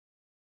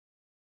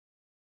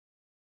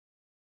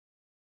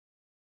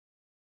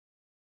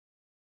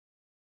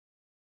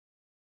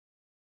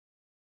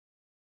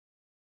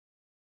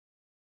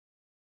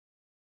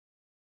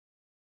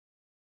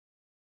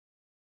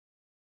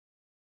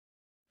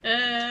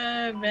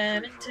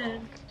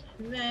Remington.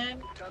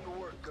 Time to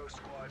work, Ghost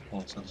Squad.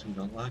 Oh, sounds you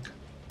don't like.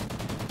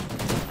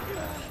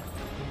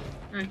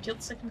 I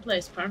killed second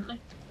place, apparently.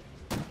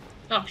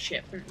 Oh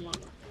shit, apparently not.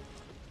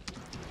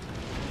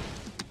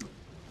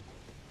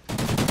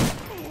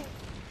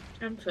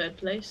 And third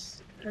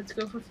place. Let's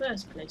go for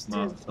first place too.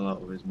 Mark fell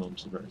out with his mum,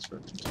 so better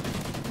expect him to.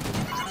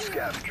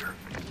 Scavenger.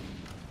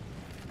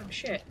 Oh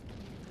shit.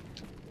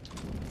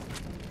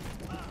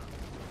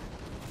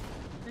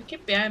 They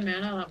keep behind me, I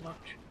know that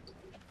much.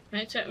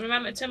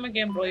 Remember to turn my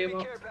game volume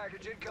up. Care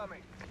package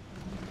incoming.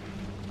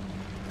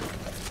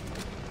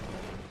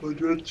 What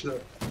do you want to?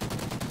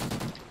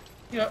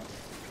 Yep.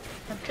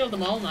 I've killed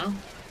them all now.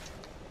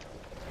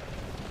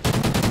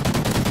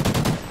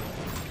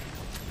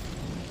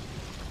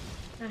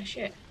 Ah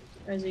shit.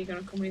 Where's he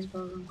gonna come? He's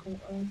going to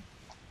come.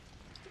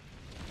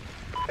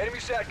 Enemy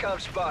SATCOM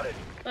spotted.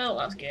 Well,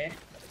 that's gay.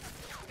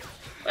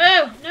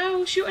 Oh,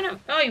 no, shooting at.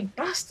 Oh, you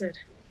bastard.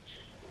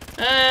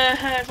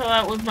 I fell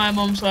out with my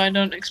mum, so I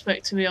don't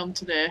expect to be on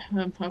today.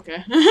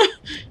 Okay.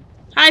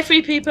 Hi,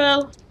 free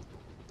people!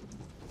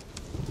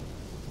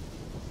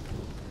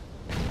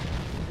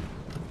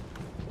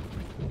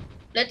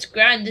 Let's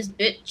grind this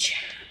bitch.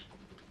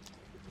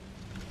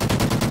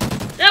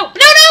 No! No,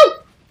 no!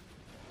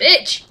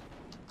 Bitch!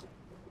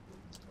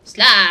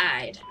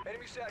 Slide!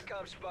 Enemy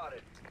SATCOM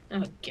spotted.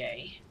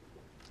 Okay.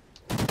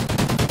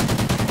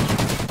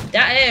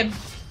 That him!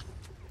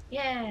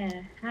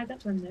 Yeah, I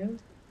got one though.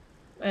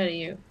 Where are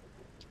you?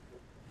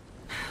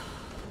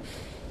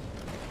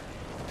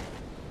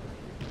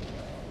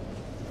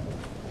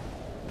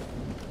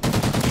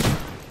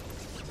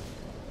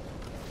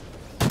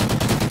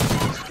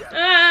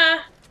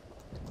 Ah!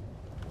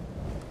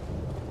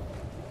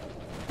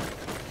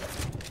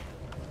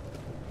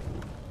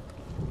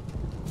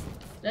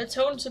 Let's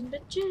hold some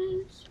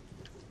bitches.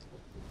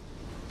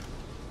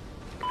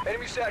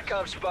 Enemy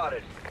SATCOM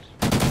spotted.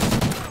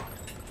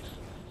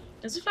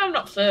 As if I'm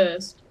not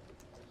first.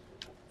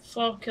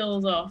 4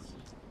 kills off.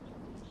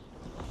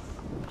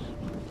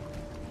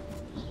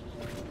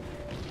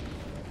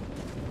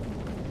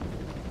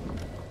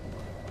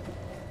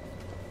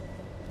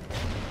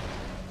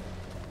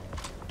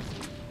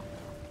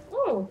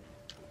 Oh.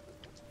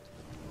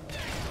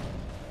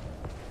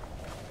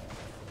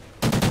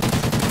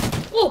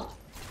 Oh.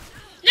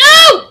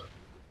 No!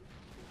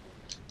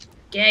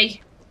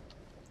 Gay.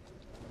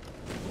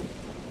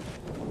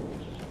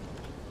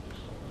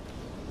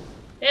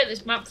 Yeah,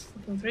 this map's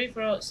fucking free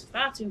for all. It's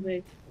far too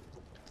big.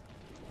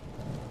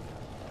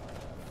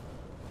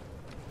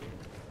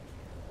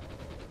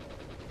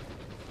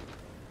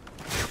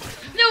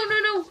 No, no,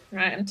 no!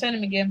 Right, I'm turning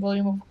my game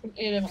volume up. I couldn't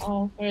hear them at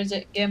all. Where is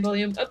it? Game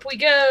volume. Up we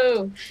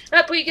go!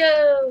 Up we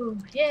go!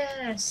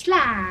 Yeah,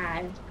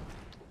 slide!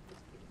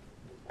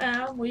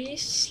 And we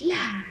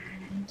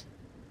slide.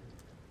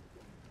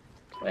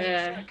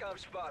 Where? SATCOM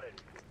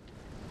spotted.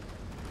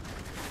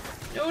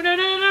 No, no,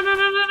 no, no, no,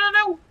 no, no, no,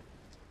 no!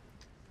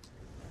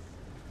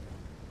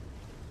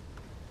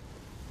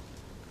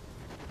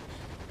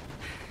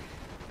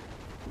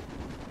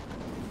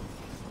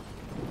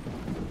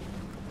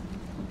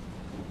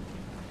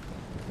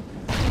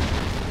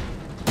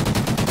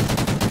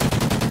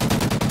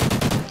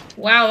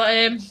 Wow,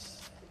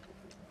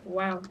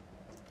 wow.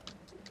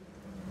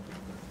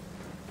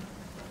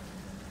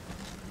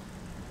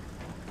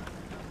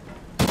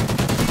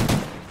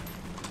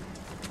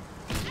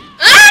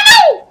 Ah,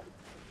 no!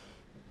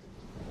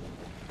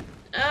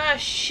 Ah,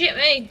 shit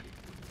me.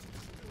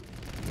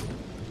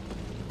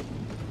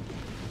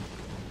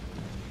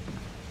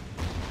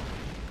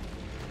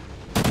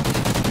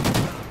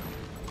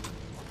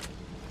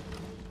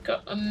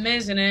 Got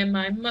amazing aim,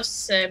 I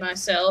must say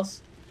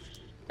myself.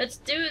 Let's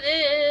do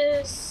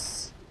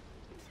this!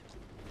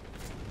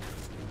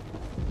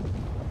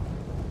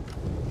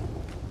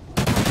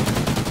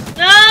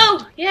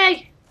 No!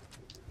 Yay!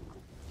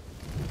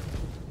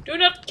 Do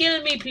not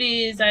kill me,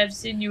 please. I have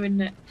seen you in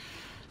the...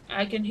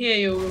 I can hear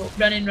you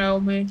running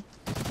around me.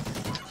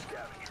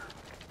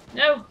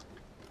 No!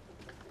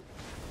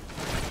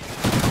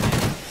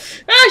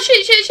 Ah,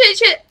 shit, shit, shit,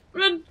 shit!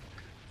 Run!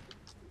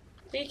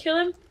 Did you kill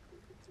him?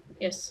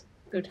 Yes,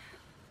 good.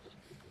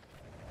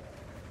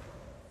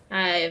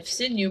 I've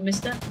seen you,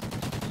 mister.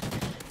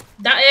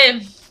 That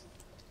him.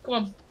 Come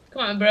on.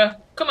 Come at me, bro.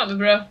 Come at me,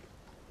 bro.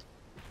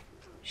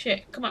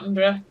 Shit, come at me,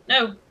 bro.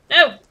 No.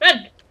 No.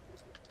 Run.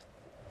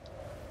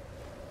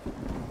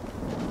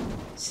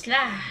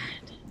 Slide.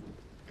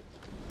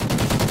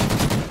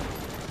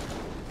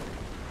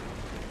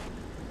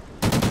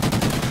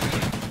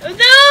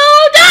 No!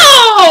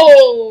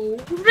 No!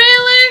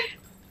 Really?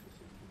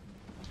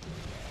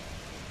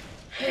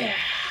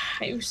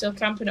 Are you still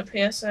camping up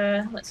here,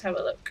 sir? Let's have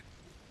a look.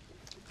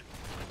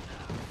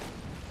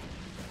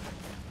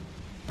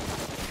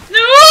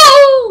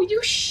 No!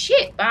 You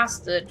shit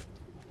bastard.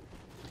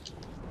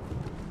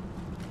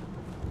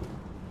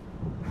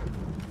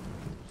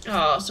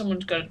 Oh,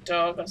 someone's got a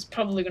dog. That's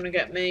probably gonna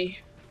get me.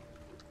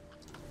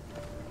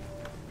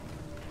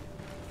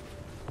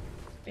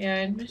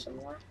 Behind me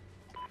somewhere.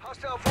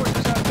 Hostile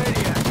forces on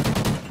Maniac.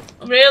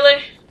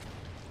 Really?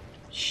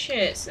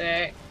 Shit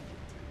sake.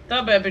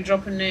 That better be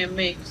dropping near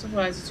me, because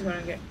otherwise it's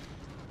gonna get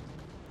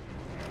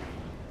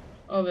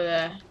over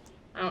there.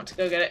 I want to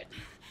go get it.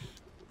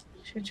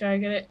 Should try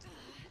and get it.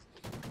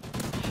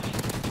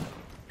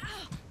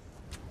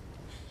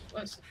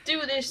 Let's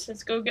do this.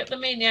 Let's go get the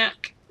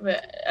maniac.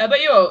 But I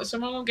bet you won't.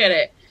 Someone will get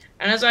it.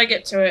 And as I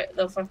get to it,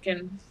 they'll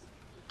fucking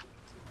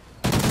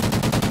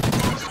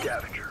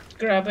Scavenger.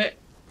 grab it.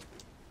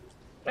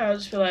 I'll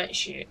just be like,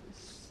 shit.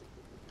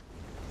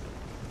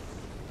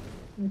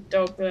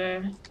 Dog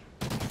there.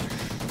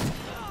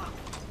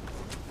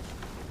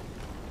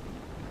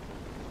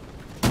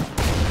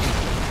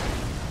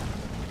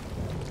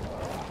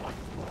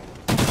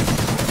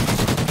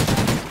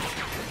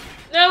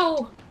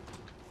 No!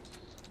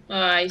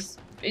 Oh,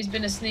 he's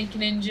been a sneaky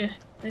ninja,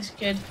 this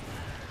kid.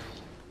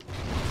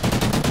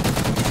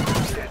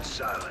 Dead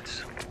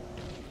silence.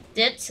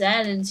 Dead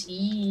silence,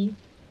 yee.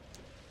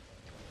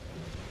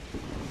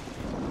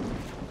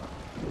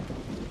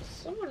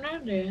 Someone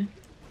around here.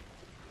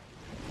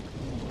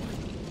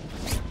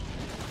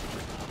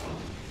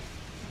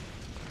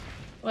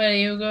 Where are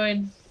you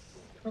going?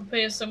 Up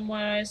here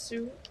somewhere, I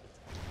assume.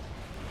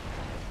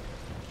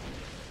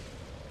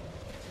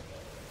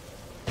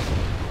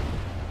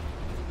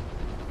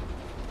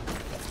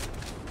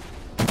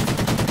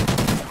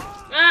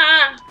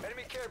 Ah!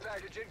 Enemy care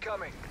package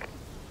incoming.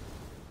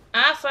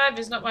 R5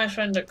 is not my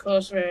friend at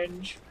close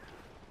range.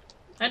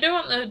 I do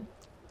want the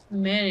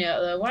maniac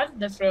though. Why did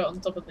they throw it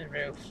on top of the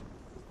roof?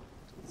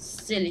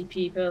 Silly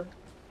people.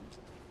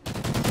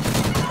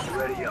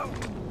 Ready up.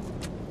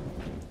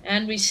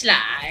 And we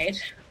slide.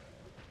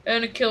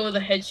 Earn a kill with a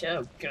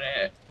headshot.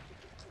 Great.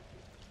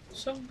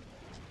 Some.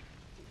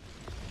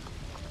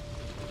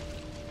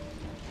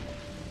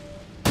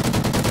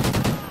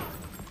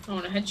 I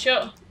want a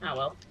headshot. Ah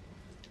well.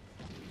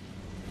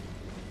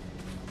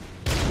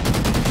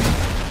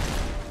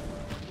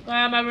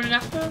 Why am I running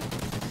after?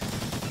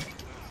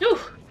 Ooh.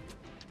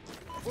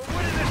 We're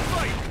winning this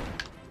fight.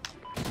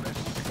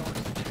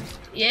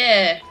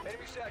 Yeah.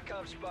 Enemy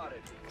SATCOM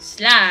spotted.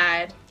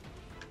 Slide.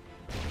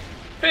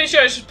 Pretty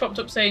sure it's just popped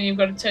up saying you've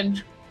got a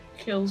 10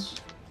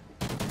 kills.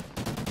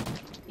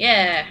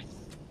 Yeah.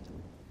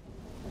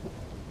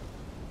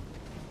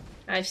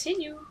 I've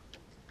seen you.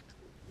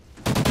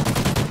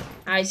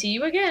 I see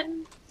you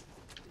again.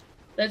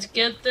 Let's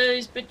get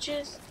these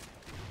bitches.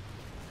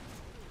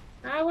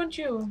 I want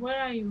you. Where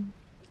are you?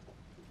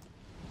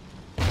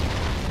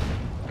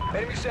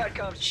 Enemy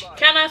SATCOM spotted.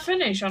 Can I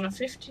finish on a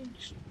 15?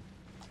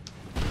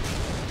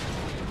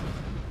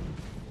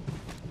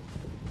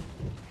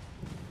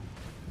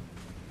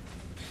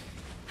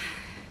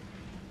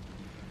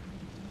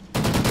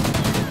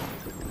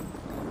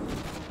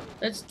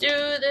 Let's do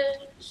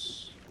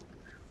this.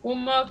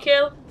 One more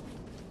kill.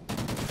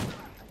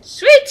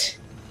 Sweet!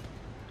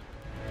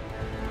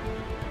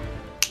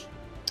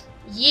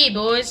 Yeah,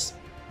 boys.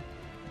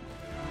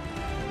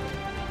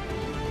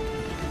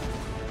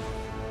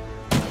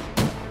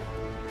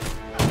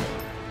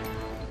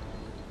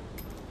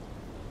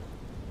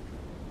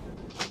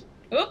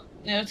 Oh,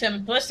 now turn my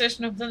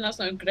PlayStation off then. That's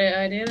not a great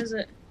idea, is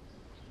it?